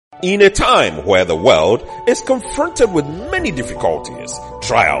In a time where the world is confronted with many difficulties,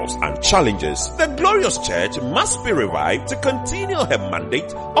 trials, and challenges, the glorious church must be revived to continue her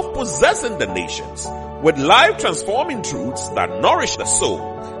mandate of possessing the nations with life-transforming truths that nourish the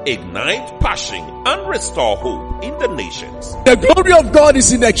soul, ignite passion, and restore hope in the nations. The glory of God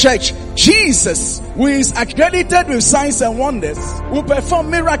is in the church. Jesus, who is accredited with signs and wonders, will perform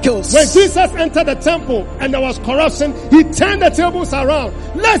miracles. When Jesus entered the temple and there was corruption, he turned the tables around.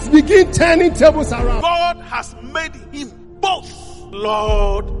 Let's begin turning tables around. God has made him both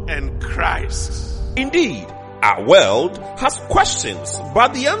Lord and Christ. Indeed, our world has questions,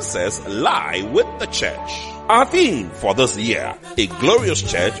 but the answers lie with the church. Our theme for this year, A Glorious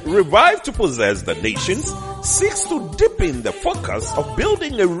Church Revived to Possess the Nations, seeks to deepen the focus of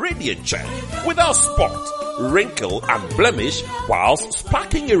building a radiant church without spot, wrinkle, and blemish, whilst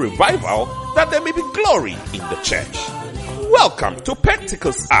sparking a revival that there may be glory in the church. Welcome to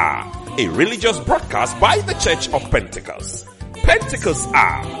Pentecost Hour, a religious broadcast by the Church of Pentecost. Pentecost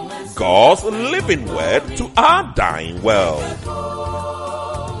Hour, God's living word to our dying world.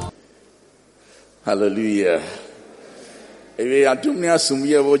 Hallelujah. Ewe adumni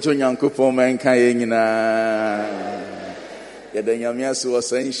asumye wojo nyankopon menka ye nyina. Yeda nyame aso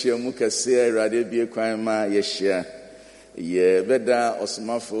osanhia mu kase awrade bie kwan ma ye hia. Ye beda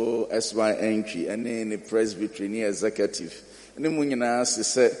osmafo SY entry ene ne presbytery ne executive. Ne mu nyina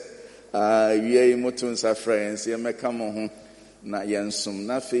sese wie motun sa friends ye meka mo ho na yensum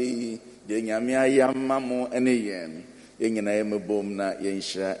na fe de nyame ayamma mo ene yen. Ye nyina ye mebom na ye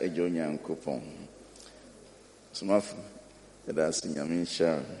nhira ejo nyankopon. Smafu, that's in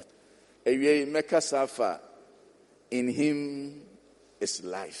Yamisha. Ewe meka safa, in him is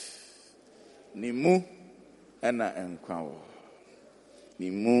life. Nimu ena enkwawo.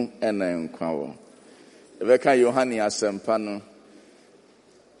 Nimu ena enkwawo. Ebeka Yohani asempano.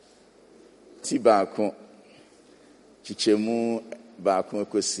 Ti baako. Chichemu baako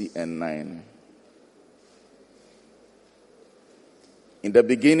ekosi en9. In the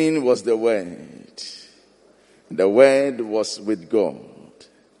beginning was the Word. The Word was with God,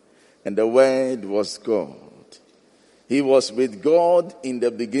 and the Word was God. He was with God in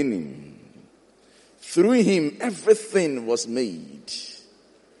the beginning. Through him, everything was made.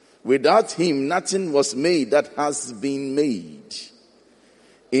 Without him, nothing was made that has been made.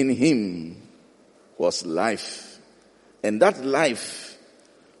 In him was life, and that life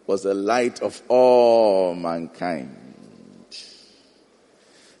was the light of all mankind.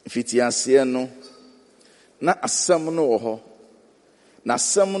 If it is here, no. Na asɛm no wɔ hɔ, na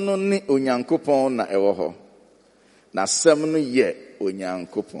asɛm no ne onyankopɔn na ɛwɔ hɔ, na asɛm no yɛ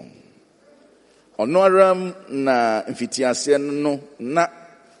onyankopɔn. Ɔno ara na mfitiaseɛ no na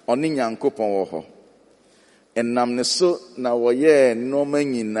ɔne nyankopɔn wɔ hɔ. Ɛnam ne so na wɔyɛɛ nneɛma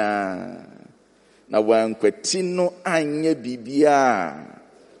nyinaa, na wɔankwati no anyɛ biribiara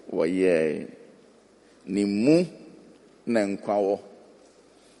wɔyɛɛ. Ne mu na nkwa wɔ,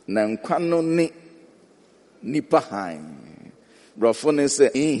 na nkwa no ne nipa han. Brofone say,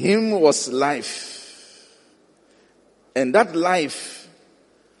 in him was life, and that life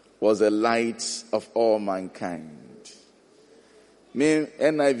was the light of all mankind. Me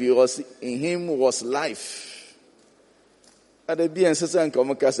NIV was, in him was life. At the bien says,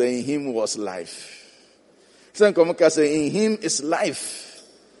 in him was life. Say, in him is life,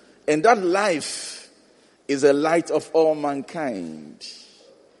 and that life is the light of all mankind.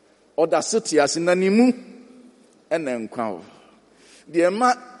 Oda city as in animu. Ena nkwa wo de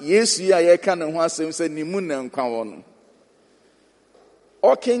ma Yesu ya ye ka ne ho asem se ni mu na nkwa wo no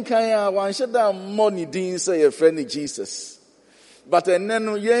o kenkan a wan hyeda mo ni din se ye frɛ ne Jesus, but enne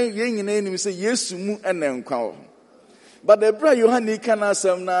no ye nyina enim se Yesu mu ena nkwa wo. But the bra Yohani kan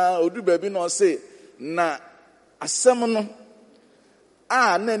asem na odu ba bi no se na asem no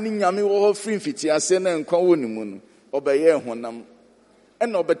a na ni nyame wo ho free mfiti ase na nkwa wo ni mu no obeye honam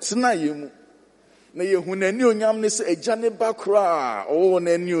ena obetena ye mu. Na yehunani onyam ne se agya ne ba kra o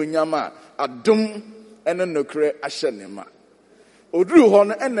nani onyam a adom ene nokre ahye ne ma oduru ho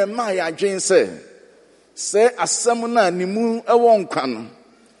no ene ma ya adwen se asem na animu ewo nkwa no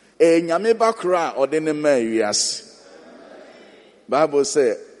nyame ba kra ode ne ma wiase. Bible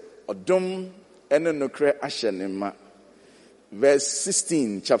say odom ene nokre ahye ne ma. Verse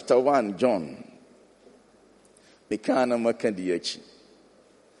 16 chapter 1 John mekana makandi achi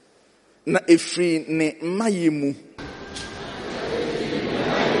na efri ne maye mu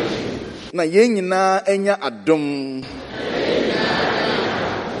na yenyina enya adom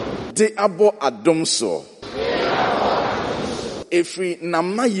de abo adom so efri na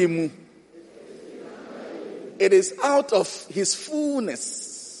maye mu. It is out of his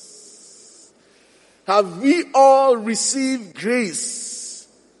fullness have we all received grace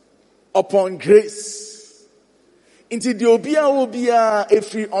upon grace. Inti di obia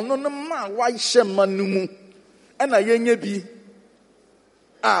efri ono no ma wa hye ma no mu na yenye bi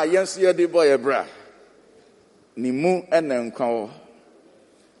yenso ye de boy bra ni mu na nkwa wo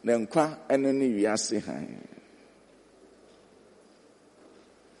na nkwa eno ni wiase han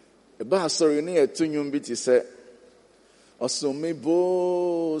eba sorry ni etunyum bi ti se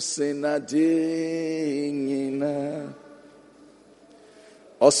osomebo senadingina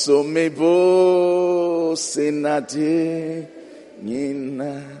osomebo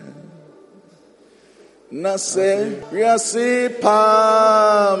senadingina na se wiase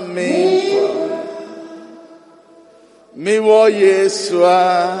pa mi wo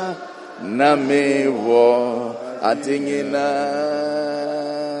Yesua na mi wo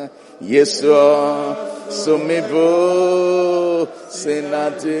adingina Yesua somebo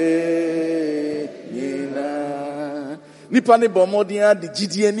senate nina nipa ne bomodia de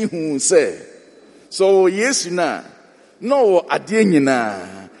gidie ni hu se so Yesu na no ade nyina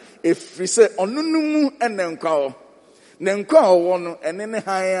efri se onunumu enenkwa o ne nkwa wo no ene ne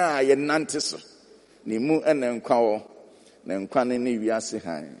han a ye nante so ne mu enenkwa wo ne nkwa ne ne wiase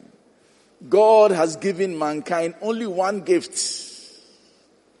han. God has given mankind only one gift.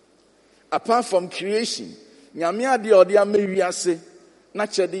 Apart from creation, nyame ade ode amawiase na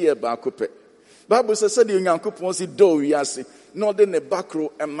chede ye ba kope. Bible says the Nyankopon si do wiase na ode ne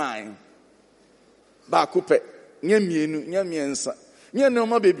bakro eman ba kope nyamienu nyamiensa nyene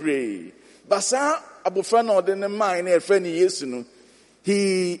ma bebre basa abofra na ode ne man na efe ni Yesu no,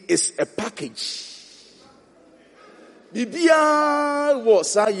 he is a package. Bibia wo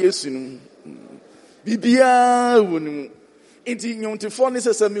sa Yesu no, bibia wonu inti nyontifo ne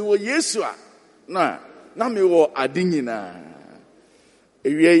sese mi wo Yesu a na mi wo ade nyina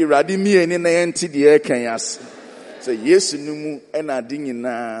ewie irade mi eni na enti de ekan ase se Yesu no mu na ade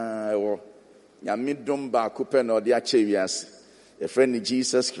nyina wo nyame dom ba ko pe na ode ache wiase e friend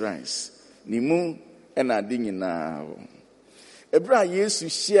Jesus Christ ni mu na ade nyina wo. Ebra Yesu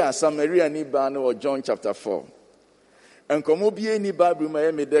share Samaria ni ba no John chapter 4 enkomo bi eni Bible ma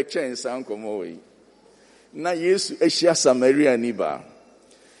ye me de chance ankomo we na Yesu ehia Samaria ni ba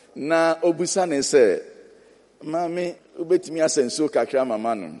na obusa ne se mami obetimi asenso kakra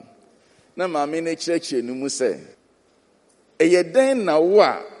mama no na mami ne kirekie no mu se eyeden na wo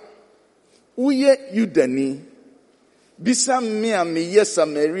a uye Yudani bisa me a me ye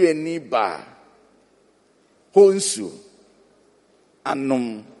Samaria ni ba honsu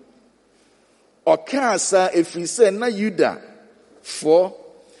anom okasa efiri se na Yuda for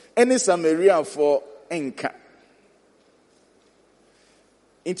any Samaria for enka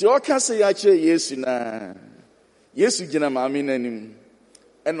inti okasa ya che Yesu na Yesu gina maami nanim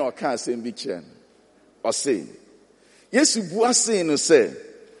ena okasa mbi kire o se Yesu bu ase no se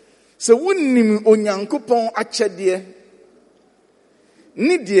wonnim Onyankopon akyede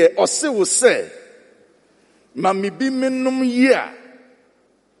ni de o se wo se mami bi menum yi a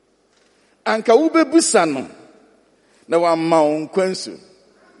anka wo bebusa no na wa ma on kwansu.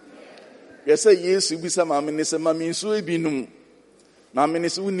 Yes, Yesu bisa mami ne se mami nso ebinum. Mami ne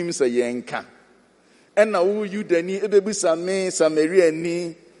se unim se yenka. Ena wo Yudani ebebusa me Samaria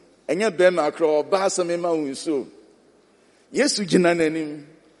ni enye be makro ba asame ma unso. Yesu gina nanim.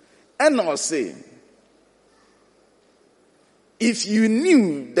 Ena o say, if you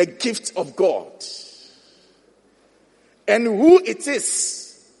knew the gift of God and who it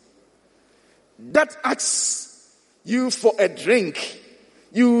is that asks you for a drink,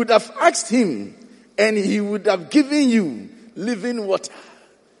 you would have asked him and he would have given you living water.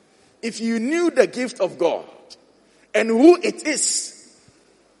 If you knew the gift of God and who it is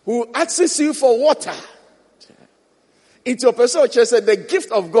who asks you for water, into your person said the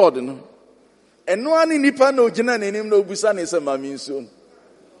gift of God, no, and no one in nipa no jina nenim no busa ne se mami nso.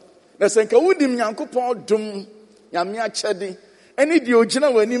 Na senka wudim Nyankopon dum nyame akyede eni de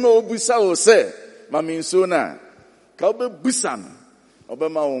ogina wani ma obusa wo se mami nso na ka obebusa no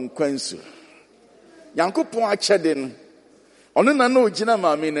obema won kwansu. Nyankopon akyede no ono na ogina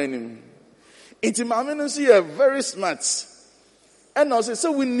mami nanim. Inti mami no so you very smart. And also say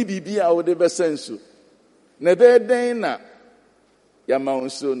we ni bibia wo de besensu. Na be den na ya ma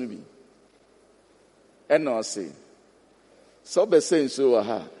nso no bi. And also so besensu wa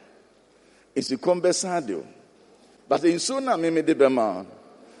ha. Isi kombesa de o. But in so na me de be ma.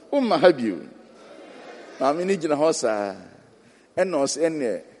 O ma ha bi o. Mami ni gina ho sa. And also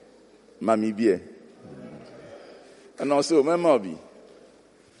ene mami bie. And also mama bi.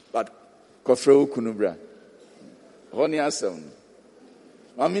 But kofre okunu bra. Honi asem.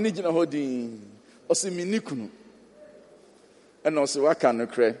 Mami ni gina ho din. Ɔsi mini kunu. Ɛna ɔsi waka no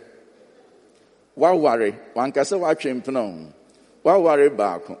korɛ. Waware, wankasa watwe mpena. Waware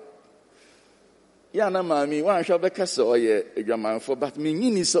baako. Ya na maami, wanhwɛ bɛka sɛ ɔyɛ adwamanfo, but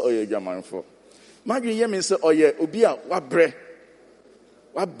menyini sɛ ɔyɛ adwamanfo. Madwe yɛ me sɛ ɔyɛ obi a wabrɛ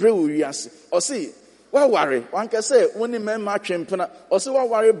wo wiase. Ɔsi waware, wankasa wo ne mɛma atwe mpena. Ɔsi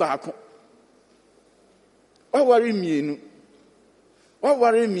waware baako. Waware mmienu.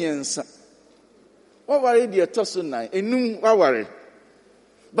 Waware mmiɛnsa. Waware deɛ ɛtɔ so 9. Enum waware.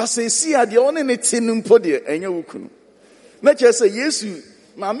 Basa esi a deɛ ɔne ne te no mpo deɛ ɛnyɛ wo kunu. Na kyerɛ sɛ Yesu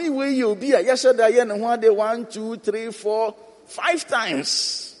maame wei yɛ obi a yɛhyɛ da yɛ ne ho ade 1, 2, 3, 4, 5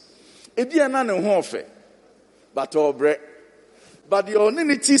 times. Ebi a na ne ho ɔfɛ. But ɔbrɛ. But deɛ ɔne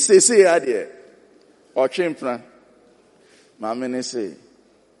ne te sese a deɛ ɔtwe mpena. Maame ne sɛ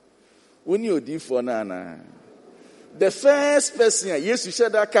wo ni odiifoɔ no anaa. The first person a Yesu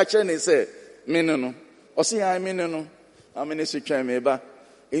hyɛ da ka kyerɛ ne sɛ me no. Ɔse ya me no. Maame ne so twɛn me ba.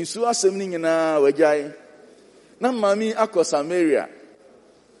 Nsuo asɛm no nyinaa wagyae. Na maame akɔ Samaria.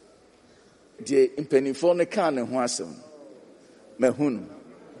 Deɛ mpanimfoɔ no kaa ne ho asɛm. Mahu no.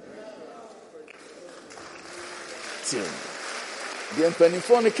 Deɛ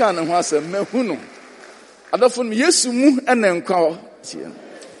mpanimfoɔ no kaa ne ho asɛm. Mahu no. Adɔfo no Yesu mu ɛna nkwa hɔ.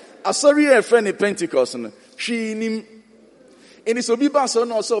 Asɔre yɛ ɛfrɛ ne Pentecost no. Hwee nim. Ɛni sɛ obi ba asɔre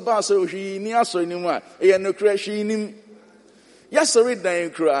na ɔsɛ ɔba asɔre hwee ni asɔre nim a ɛyɛ nokorɛ hwee nim. Yasɔre dan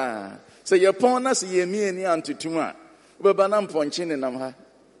koraa. Sɛ yɛpɔn na sɛ yɛmie ni antotum a wobɛba na mpɔnkye ne nam ha.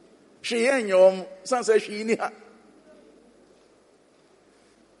 Hwee yɛ nyɛ wɔm san sɛ hwee ni ha.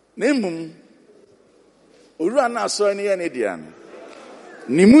 Na mmom owura na asɔre no yɛ ne deɛ no.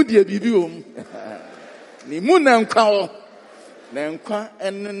 Ne mu deɛ biribi wɔ mu. Ne mu na nkwa wɔ. Na nkwa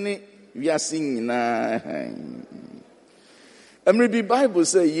ɛno ne wiase nyinaa. Emre bi Bible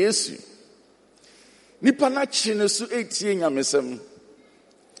sɛ Yesu nipa na kyi no so etie nyamesɛm.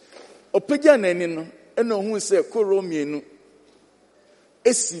 Opagya n'ani no ɛna ohun sɛ koro mmienu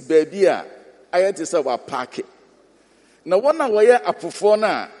esi baabi a ayɛ te sɛ wapaake. Na wɔn a wɔyɛ apofoɔ no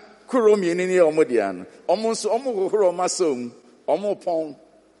a koro mmienu ne ɔmo deɛ no ɔmo nso ɔmo hohoro ɔmo asɛm ɔmo pɔn.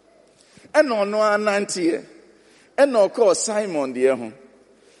 Ɛna ɔno ananteɛ ɛna ɔkɔɔ Simon deɛ ho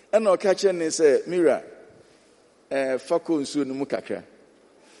ɛna ɔka kyerɛ ne sɛ Mira fa kɔ nsuo no mu kakra.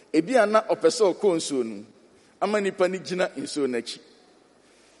 Ebi a na ɔpɛ sɛ ɔkɔ nsuo no ama nipa no gyina nsuo n'akyi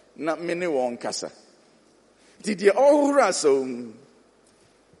na me ne wɔn kasa. Nti deɛ ɔhohoro asɛm mu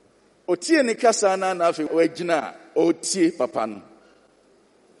otie ne kasa na afei wagyina a ɔtie papa no.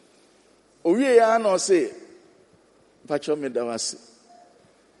 Owie ya na ɔse mpakyɛ me da wase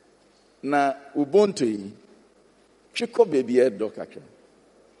na ubonto yi twekɔ baabi ɛdɔ kakra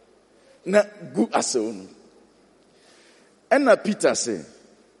na gu asɛm no. Ɛna Peter sɛ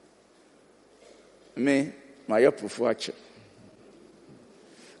me mayɛ pofo akyɛ.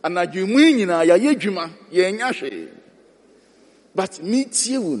 Anadwo mu nyinaa yɛayɛ dwuma yɛnya hwee. But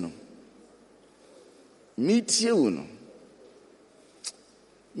metie wo no.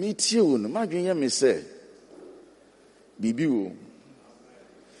 Madwen yɛ me sɛ biribi wo.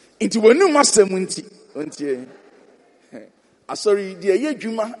 Nti w'anum asɛm nti ontie. Asɔre deɛ yɛ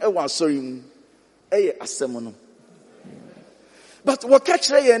dwuma ɛwɔ asɔre mu ɛyɛ asɛm no. But wɔka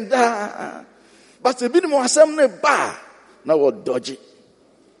kyerɛ yɛn daa. But ebinom asɛm no ba na wɔdɔgye.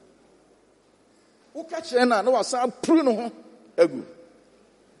 Woka kyerɛ na wasan puru no ho agu.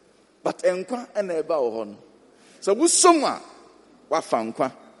 But nkwa ɛna ɛba wɔ hɔ no. Sɛ wosom a wafa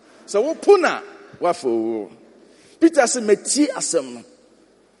nkwa. Sɛ wopo na wafa owuo. Peter sɛ metie asɛm no.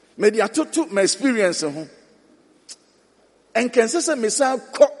 Mede atoto my experience ho. Ɛnkɛnsɛ sɛ mesa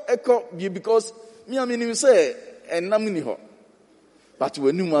ɛkɔ bi because me aminim sɛ ɛnam ni hɔ. But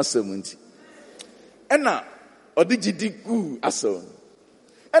w'anum asɛm nti. Ɛna ɔde gyidi gu asɛm.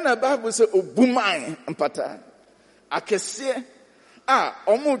 Ɛna Bible sɛ obuman mpata. Akɛseɛ a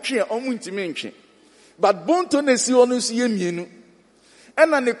ɔmo twe ɔmo ntimi ntwe. But bonto na esi hɔ no nso yɛ mmienu.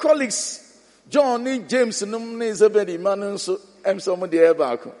 Ɛna ne colleagues John ne James nom ne Zebedee ma no nso ɛmsɛ ɔmo deɛ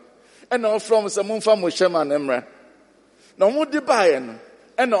baako. Ɛna ɔfrɔm sɛ momfa mo hyɛma ne mmra. Na ɔmo de baeɛ no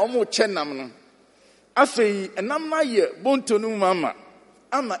ɛna ɔmo kyɛ nam no. Afei ɛnam no ayɛ bonto no mu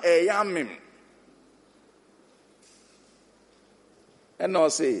ama ɛyɛ amem. Ɛna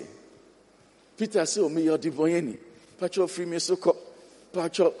ɔse Peter sɛ ɔmo yɛ ɔde bɔyɛni. Patro firi me so kɔ.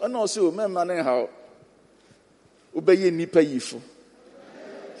 Patro ɛna ɔse o mɛma ne ha wobɛyɛ nipa yifo.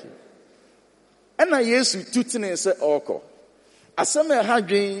 Ɛna Yesu tutene sɛ ɔkɔ. Asɛm ɛha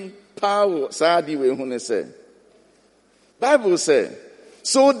dwen paa wɔ saa de wei ho ne sɛ Bible said,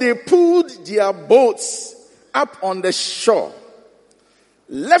 so they pulled their boats up on the shore,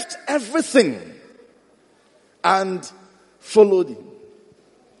 left everything and followed him.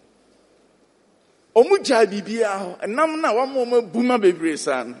 Omujai bibia enam na wamo buma bebre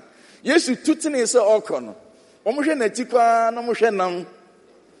san. Yesu tutine se okono. Omuhwe na tikwa na mohwe nam.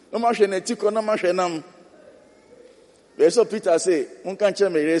 No mahwe na tikwa na mahwe nam. So Peter say, "Munka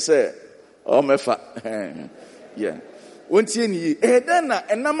nche me say, oh mefa." Yeah. Wontie ni then na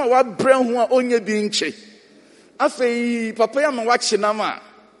enam a wa bre ho a onye bi nche. Afei papa ya ma wa che nam a.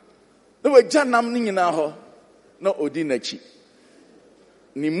 Na wa gya nam ni nyina ho. Na odi na chi.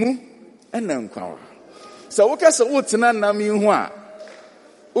 Ni mu ena nkwa. So wo ka se wo tena nam yi ho a.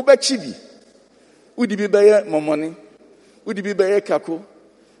 Wo ba chi bi. Wo di bi ba ye momoni. Wo di bi ba ye kako.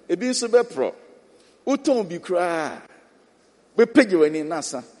 Ebi nso be pro. Wo ton bi kra. We pege wani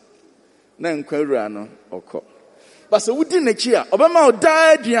nasa. Na nkwa wura no okọ. But so wo di na chi a, obema o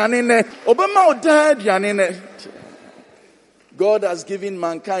da aduane ne. Obema o da aduane ne. God has given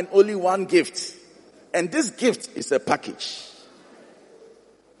mankind only one gift. And this gift is a package.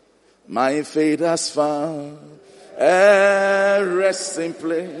 My faith has found a resting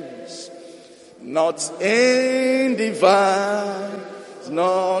place, not in device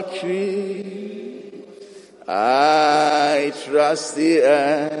nor creed. I trust the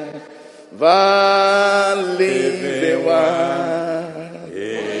ever-living one.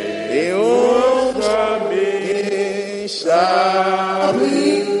 In whom me shall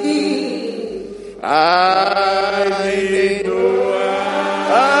be. I need no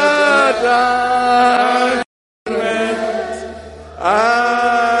other. I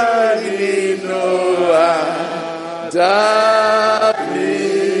need no other.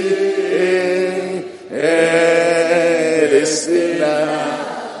 It is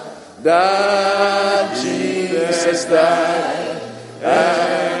enough that Jesus died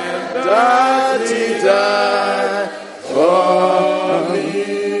and that He died for me.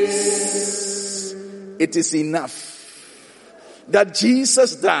 It is enough that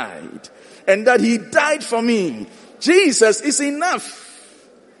Jesus died and that He died for me. Jesus is enough.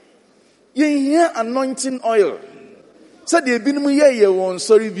 You hear anointing oil. So the binum ye won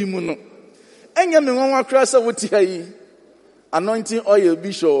sorry bimuno. Enya me won krasa woti hayi. Anointing oil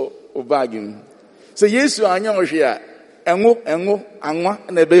bi show obagim. So Yesu anya ohwe a enwo anwa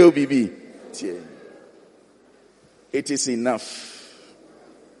na be obibi. It is enough.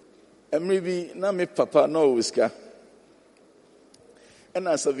 Emribi na me papa no wiska. And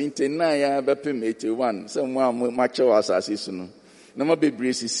 79 ya bepem 81 se mo mache wa asase su no na ma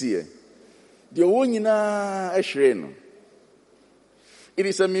bebre sisi de wo nyina ehwere no. It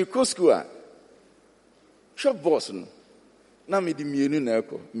is a microscope shop boss no na me di mienu na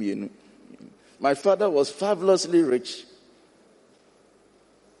eko mienu. My father was fabulously rich.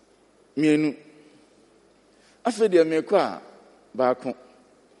 Mienu afede me kwa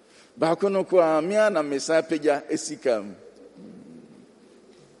baako no kwa mia na mesa peja esikam.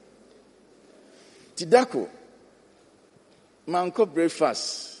 Tidako manko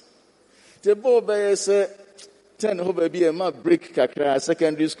breakfast te bo be say 10 ho ba bi e ma break kakra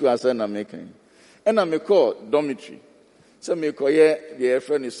secondary school asa na making and na me call dormitory so me call ye the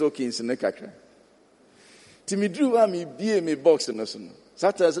friend is soakings ne kakra ti me dru wa me bie me box no so no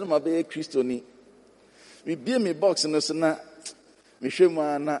Saturday no ma be Christoni me bie me box no so na me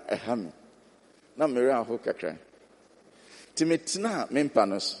hwemu na eha me na me ra ho kakra ti me tina me mpa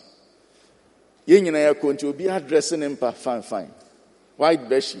no so Yenyina ya konti obi address ne mpa fine white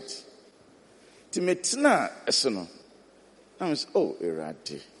bed sheet timetna esono I'm oh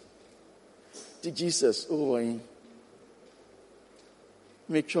erade to Jesus oh why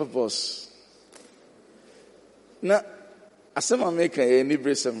make your boss na asema make any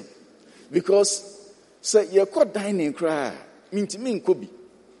bresem because say you could dining cry mintimi nkobi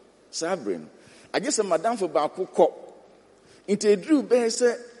sabrin I just madam for ba kokọ inte drew be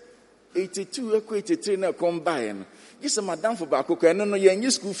say 82 ekwa 83 na combine. This is madam for back okay no your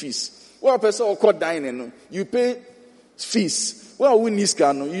school fees. Well person or call dining no you pay fees. Well we need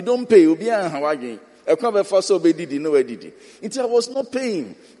no you don't pay obi an hawadwen. Ekwa be for so be didi no we didi. It I was not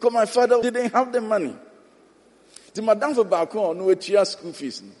paying because my father didn't have the money. The madam for back on no etua school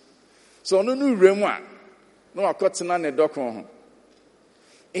fees. So no remu a no akotena ne dokon ho.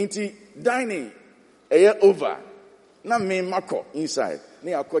 Inti dining over. Na me mako inside.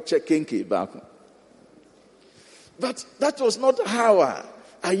 Ni akoche kenke back. But that was not how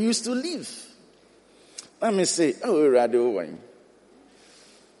I used to live. Let me say, oh, radio wine.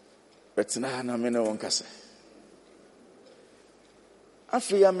 But na me no one kase.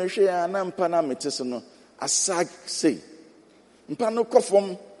 Afia me hwe na mpa na metese no asag say. Mpa no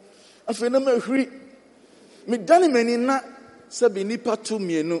kofom. Afia na me hwiri. Me dani mani na se bi nipa to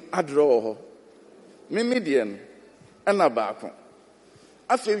mienu adro ho. Mimidian and Abaco.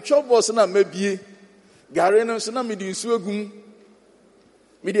 I feel chopos na maybe Garenos na midi suagum.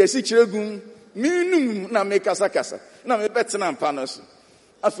 Media sichagum. Minum na make casa. Na me better panos.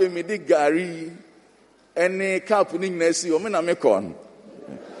 I feel me dig Gary. Any carpooling Nessie or me na me con.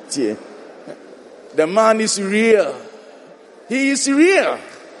 The man is real. He is real.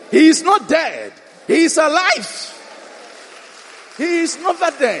 He is not dead. He is alive. He is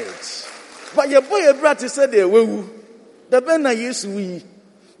never dead. But your boy your brother said the Bena yes we.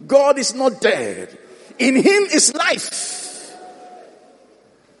 God is not dead. In him is life.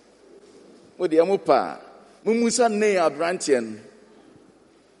 Odi amupa. Mumusa ne abrantian.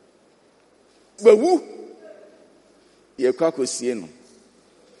 Wewu. Ye kwa kosie no.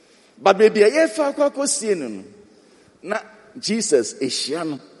 But baby ye fa kwa kosie no. Na Jesus ehyia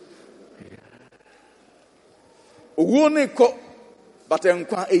no. Owo ne ko but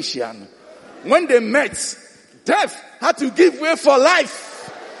enkwa ehyia no. When they met, death had to give way for life.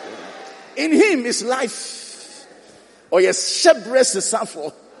 In him is life. Or yes, Shebres is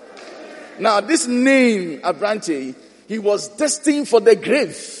for. Now this name Abrante, he was destined for the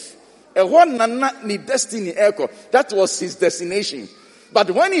grave. A one nana ni destiny echo. That was his destination.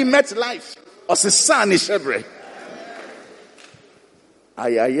 But when he met life, was his son is Shebre.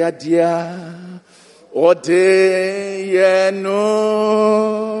 Ayayadia ode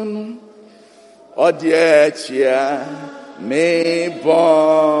no odiechia me bonica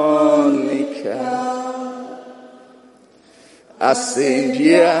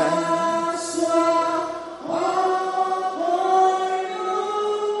asendia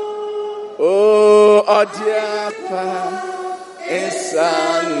oh odiapa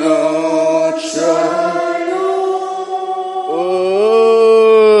esanotra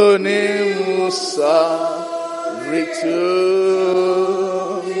oh nemusa ritu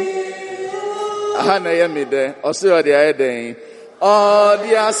ahana yamide oso de ayeden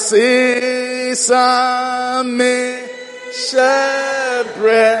odia sisa me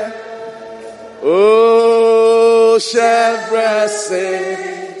shebre oh shebre se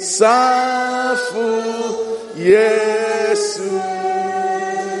safu yesu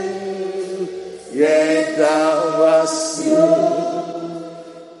yedawasu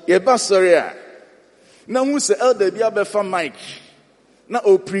yeba sorry a na hu se elder bia be fa mic na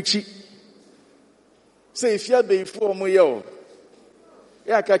o preachi say if ya be for mo ye o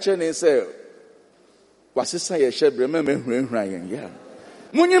ya ka che ne say wasesa ye hyebre ma mahurahura yen ya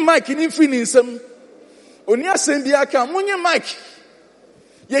munye mic ni fi ni nsam oni asem bia ka munye mic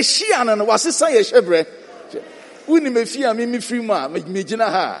ye hia no wasesa ye hyebre uni me fi a me free mu a me gina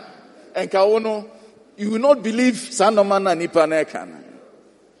ha enka wo no you will not believe sanoma na nipa na eka na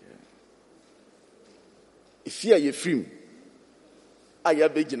if you are your free aya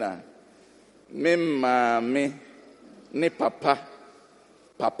begina me mame ne papa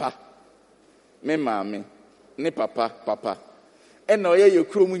me mame ne papa ena oye ye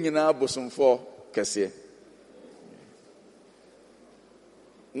krom nyina abosomfo kese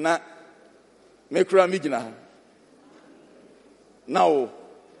na me kura mi gina now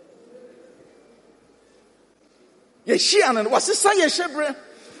Yeshian was the Yeshebre.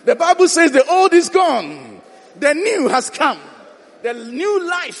 The Bible says the old is gone, the new has come, the new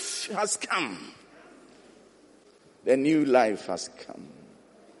life has come. The new life has come.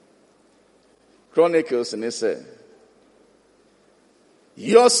 Chronicles and it said,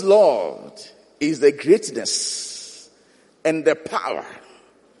 yours, Lord, is the greatness and the power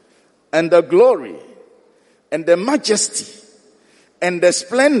and the glory and the majesty and the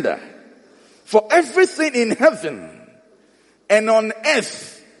splendor, for everything in heaven and on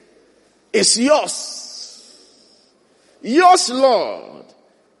earth is yours. Yours, Lord,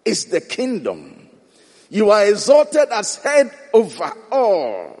 is the kingdom. You are exalted as head over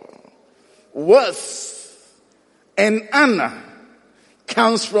all. Worth and honor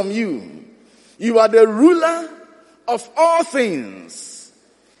comes from you. You are the ruler of all things.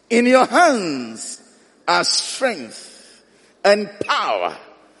 In your hands are strength and power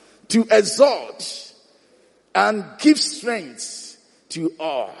to exalt and give strength to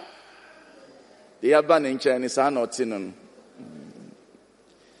all. The Abban in Chinese are not in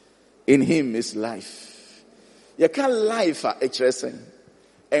him is life. You can't life a chesing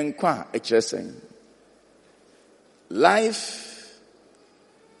and qua a chesing. Life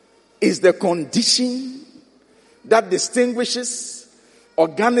is the condition that distinguishes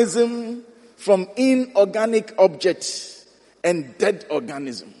organism from inorganic objects and dead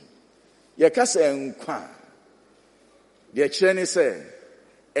organism. Yakasa enkwa de chene se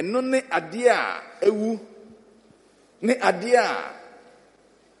eno ne ade a ewu ne ade a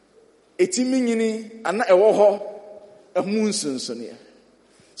etimi nyini ana ewo ho ehmu nsonsonia.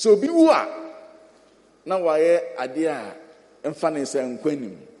 So obi wu a na waye ade a emfa ne se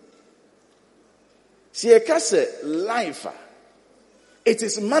nkwanim. Si ekase life, it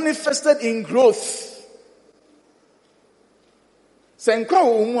is manifested in growth. Senkwa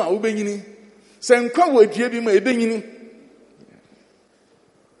wo mu a ubenyini, senkwa wo adua bi ma ebenyini.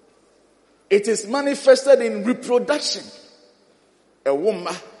 It is manifested in reproduction. A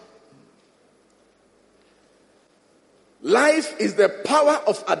woman. Life is the power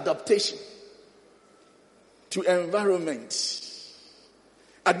of adaptation to environment.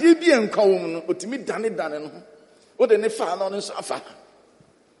 Ade bi enka wo mu no otimi dane no. Wo de ne fa no nso afa.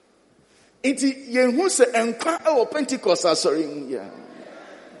 Enti yenhu se enka e wo Pentecost asori ya.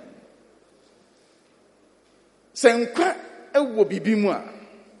 Se enka e wo bibi mu a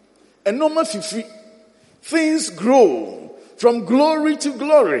enoma fifi, things grow from glory to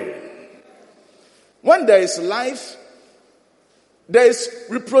glory. When there is life, there is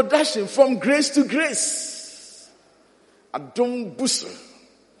reproduction from grace to grace. Adom busu.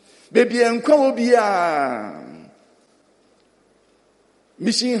 Baby enkwa obi a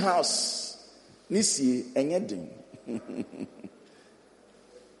mission house nisi enye den.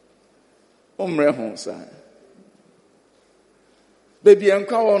 Omre ho sa. Baby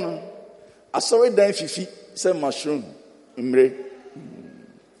enkwa wono asori dan fifi say mushroom mre.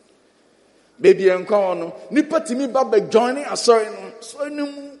 Baby enkwa wono nipa timi ba joining asori no so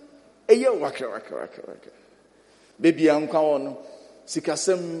nim eye waka. Baby enkwa wono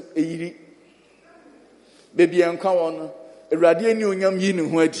sikasem eyiri. Baby enkwa wono Ewurade ani onyam yi ne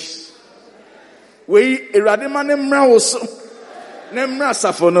ho adi. Wei Ewurade ma ne mmra wo so. Ne mmra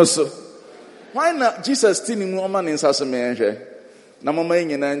safo no so. Why not Jesus tini mu oma ne nsa so me nhwe. Na mama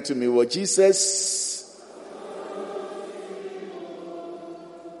nyina ntumi wo Jesus.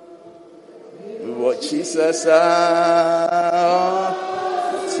 Wo Jesus to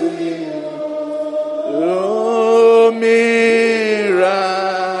me. Oh mira.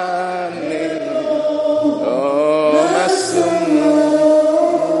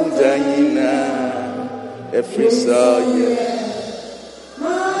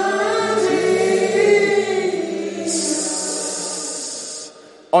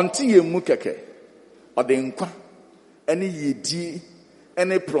 Until you mukeke, or the nkwa, any yedi,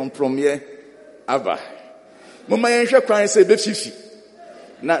 any promye, ava. Mama yensha kwa se be fifi.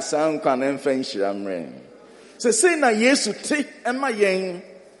 Na sound kan emfa nhyiramre. Se say na Yesu te ema yen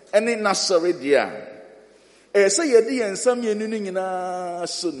ene nasore dia. Say yedi yensam yenu nyina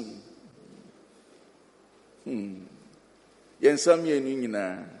sonu. Yensam yenu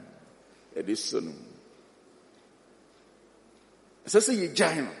nyina edisonu. Say ye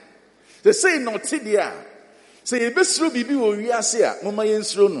giant. They say not dia. Say ye besro bibi wo wiase a mama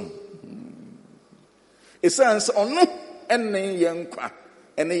yensro no. Esanse ono enne yenkwa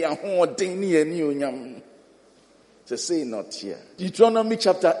ene ye hoden ne ye ni onyam. Say not here. Deuteronomy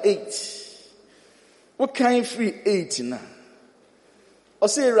chapter 8. What kind free 8 na? O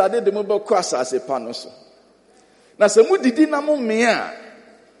say rade de mo be kwa asase pa no so. Na se mu didi na mo me a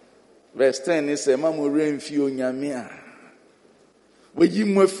verse 10 is say ma mo remfi onyame a wayi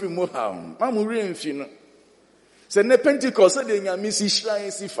mu afiri mu ha ma mo remfi no se ne Pentecost se de nyame si hran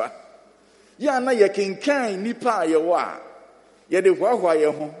si fa ya na ye kenkan nipa ye wo a ye de hwahwa ye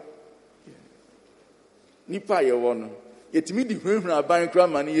ho nipa ye wo no yetimi di hwehwena aban kra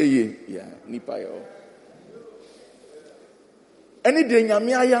ma ne ye ya nipa ye wo eni de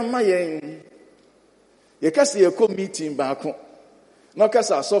nyame aya ma ye ye kase ye ko meeting baako no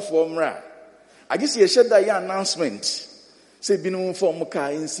kase asofo mra agisi ye sheda ye announcement say binu form ka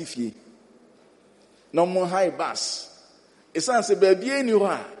nsifie no mo high bus esan se ba bia ni ho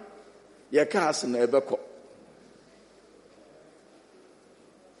a ye cars na ebeko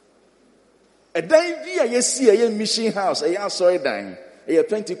edan bi a yesi ye mission house ye asori dan ye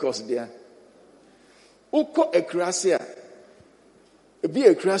Pentecost dia ukọ ekrase a ebi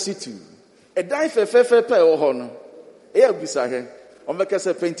ekrase tu edan fefefe pe wo ho no e abisa he o meka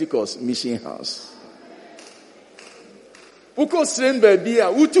se Pentecost mission house ukọ sren ba bi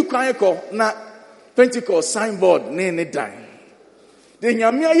a utu kwan ko na Pentecost signboard ne dan de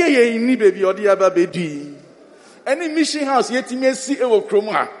nyame aye ni baby odi aba bedui any mission house yetimi asi e wo krom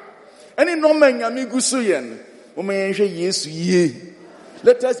ha any normal nyame gusu yen wo me yenhwe Yesu ye.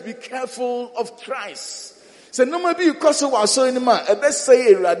 Let us be careful of Christ. Se no ma bi koso wa so ni ma e be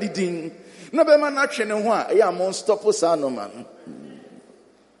say Ewurade din na be ma na twe ne ho a e ya mon stop sa no man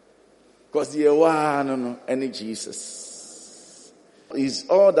because the one no any Jesus is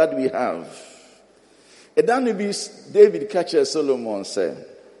all that we have. David catches Solomon said,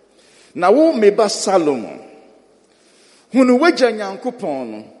 Na wo meba Solomon. Hunu wagya Nyankopɔn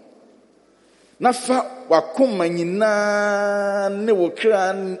no. Na fa wakoma nyinaa ne wo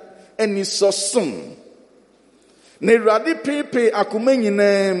kra ani so som. Na Awurade pepe akoma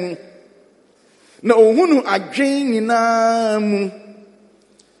nyinaa mu. Na ohunu adwen nyinaa mu.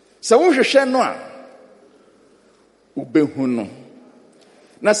 Sɛ wohwehwɛ no a, ubehu no.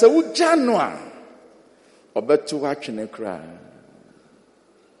 Na sɛ wogya no a, ɔbɛto atwene koraa.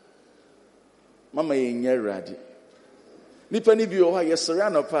 Mama yɛnyɛ Awurade. Nipa ni bi wɔ hɔ a yɛsɔre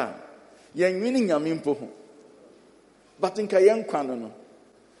anɔpa a, yɛnwene Nyame mpo ho. But nka yɛnkwa no.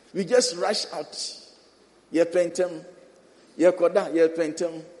 We just rush out. Yɛpɛntɛm. Yɛkɔda,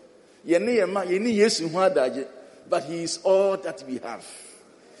 yɛpɛntɛm. Yɛne yɛma, yɛne Yesu ho adagye. But he is all that we have.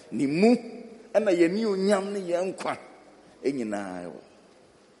 Ni mu, ɛna yɛne onyam ne yɛnkwa. Enyinaa ɛwɔ.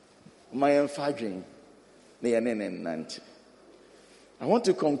 Ma yɛmfa adwen na yɛne ne nante. I want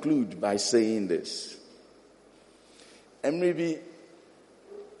to conclude by saying this. Maybe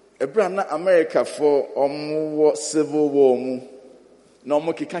Ebrana America for civil war mu na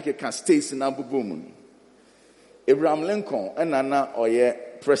keka states na abubu mu. Abraham Lincoln na oye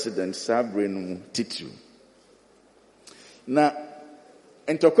president sabre no titu. Na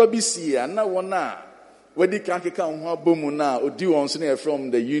entokwa bi si na wona wedi keka ho abomu na odi won so na from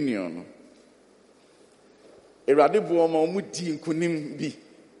the union. Erade bo ma mu di nkunim bi.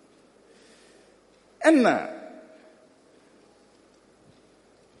 Enna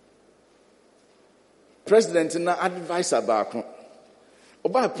president na advisor baako.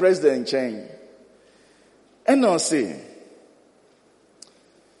 Oba president chen. Enna say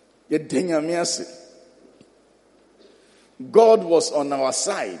ye denyame ase. God was on our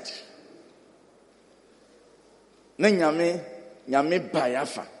side. Na nyame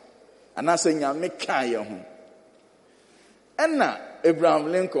bayafa. Anase nyame ka ye ho. Enna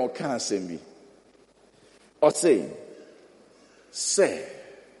Abraham Lincoln can say me. Or say,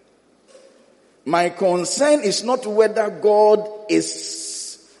 my concern is not whether God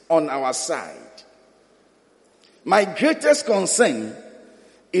is on our side. My greatest concern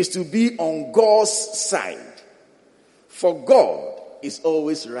is to be on God's side. For God is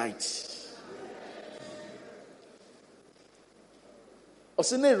always right.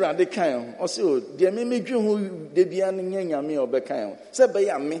 Osene rade kan o se o de me medwe ho de bia ne nyame obeka se be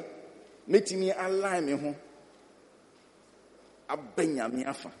ya me metimi align me ho abanyame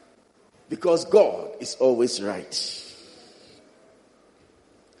afa because God is always right.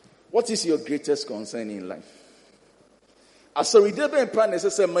 What is your greatest concern in life? Asori de be pa ne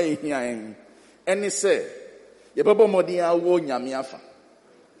se mai hian eni se ye babo modin awo nyame afa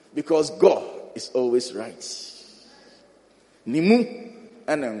because God is always right. Nimu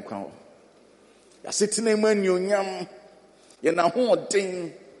and encounter. Yasitine man nyonyam ye na ho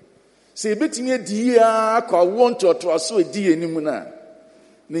odin se betimi adi a kwa want to aso adi enimu na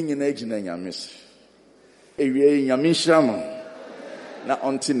ne nyina agina nyame so ewie nyame hyam na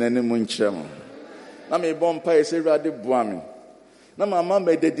onti nanimu nkyerem na me bompa ese Awurade boa me na mama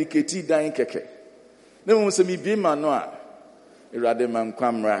me dedicate dan keke na mo se mi bi ma no a Awurade man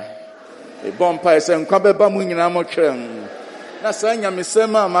kwamra e bompa ese nkwa beba mu nyina mo twem na sa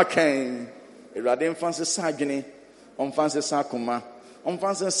nyamesema makan Awurade mfanse sa adwene omfanse sa akoma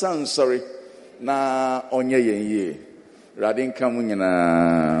omfanse sa nsori na onye yenye Awurade nka mu nyina